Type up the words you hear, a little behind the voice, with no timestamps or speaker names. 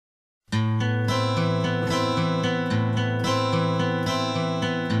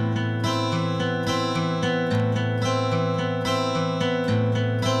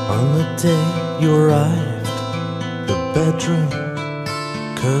day you arrived, the bedroom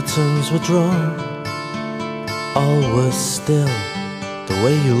curtains were drawn. All was still the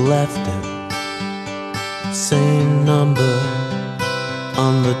way you left it. Same number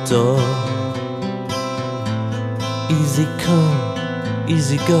on the door. Easy come,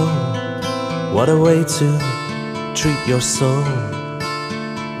 easy go. What a way to treat your soul.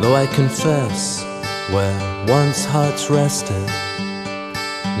 Though I confess, where once hearts rested,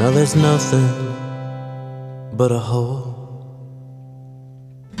 now there's nothing but a hole.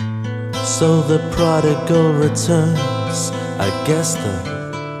 So the prodigal returns. I guess the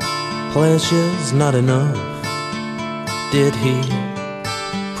pleasure's not enough. Did he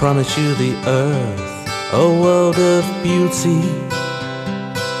promise you the earth, a world of beauty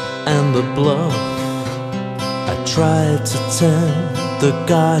and the bluff? I tried to tend the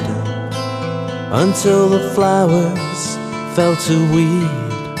garden until the flowers fell to weed.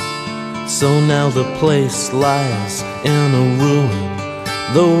 So now the place lies in a ruin,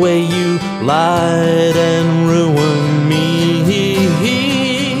 the way you lied and ruined me.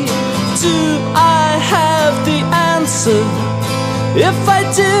 Do I have the answer? If I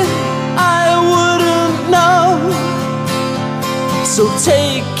did, I wouldn't know. So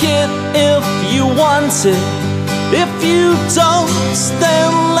take it if you want it. If you don't,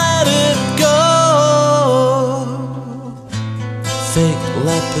 then let it go. Fake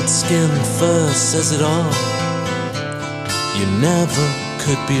leopard skin fur says it all. You never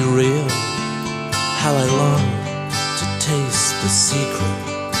could be real. How I long to taste the secret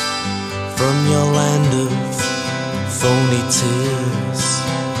from your land of phony tears.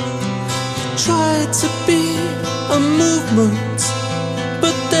 You tried to be a movement,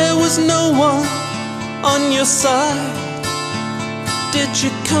 but there was no one on your side. Did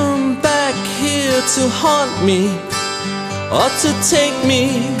you come back here to haunt me, or to take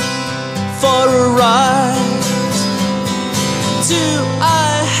me for a ride? Do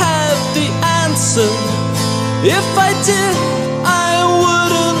I have the answer? If I did, I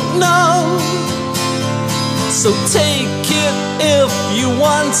wouldn't know. So take it if you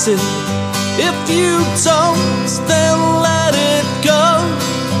want it. If you don't, then let it go.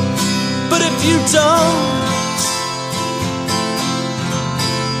 But if you don't,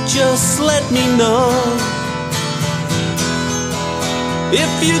 just let me know.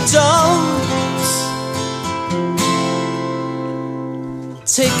 If you don't,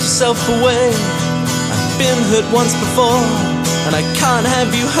 take yourself away. I've been hurt once before, and I can't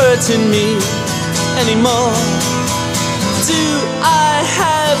have you hurting me anymore. Do I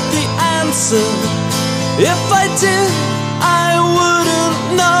have the answer? If I did, I wouldn't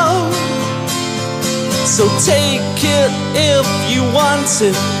know. So take it if you want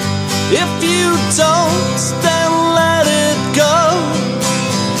it. If you don't, then let it go.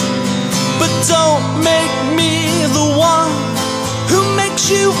 But don't make me the one who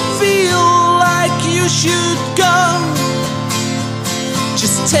makes you feel like you should go.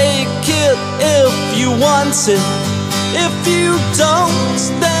 Just take it if you want it. If you don't,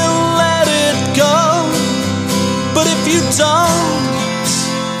 then let it go. But if you don't,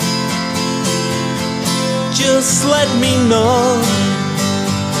 just let me know.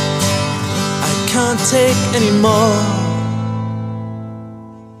 I can't take any more.